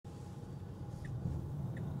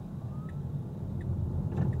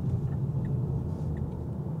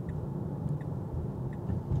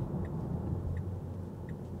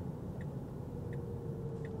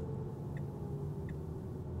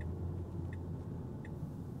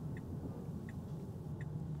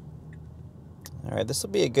All right, this will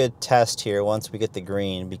be a good test here once we get the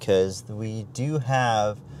green, because we do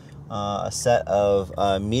have a set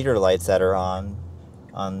of meter lights that are on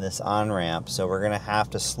this on-ramp. So we're going to have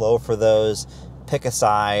to slow for those, pick a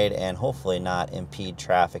side, and hopefully not impede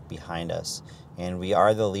traffic behind us. And we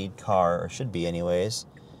are the lead car, or should be anyways.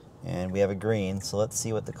 And we have a green, so let's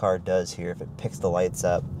see what the car does here, if it picks the lights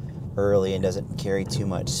up early and doesn't carry too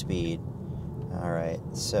much speed. All right,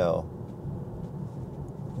 so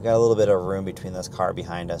we got a little bit of room between this car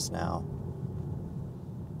behind us now.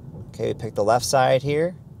 Okay, we picked the left side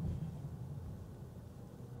here.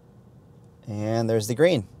 And there's the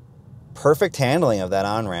green. Perfect handling of that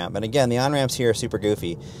on-ramp. And again, the on-ramps here are super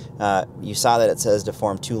goofy. You saw that it says to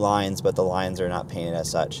form two lines, but the lines are not painted as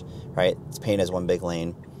such, right? It's painted as one big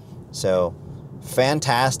lane. So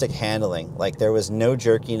fantastic handling. Like, there was no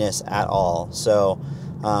jerkiness at all. So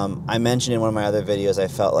I mentioned in one of my other videos, I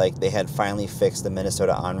felt like they had finally fixed the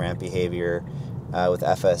Minnesota on-ramp behavior with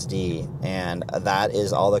FSD, and that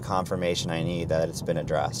is all the confirmation I need that it's been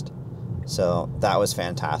addressed. So that was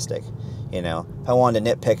fantastic. You know, if I wanted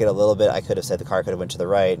to nitpick it a little bit, I could have said the car could have went to the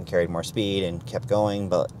right and carried more speed and kept going,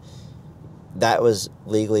 but that was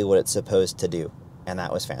legally what it's supposed to do, and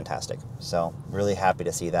that was fantastic. So really happy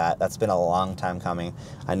to see that. That's been a long time coming.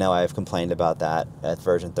 I know I've complained about that at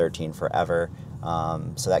version 13 forever.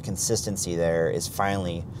 So that consistency there is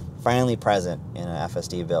finally present in an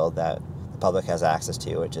FSD build that the public has access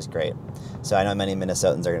to, which is great. So I know many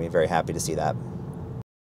Minnesotans are going to be very happy to see that.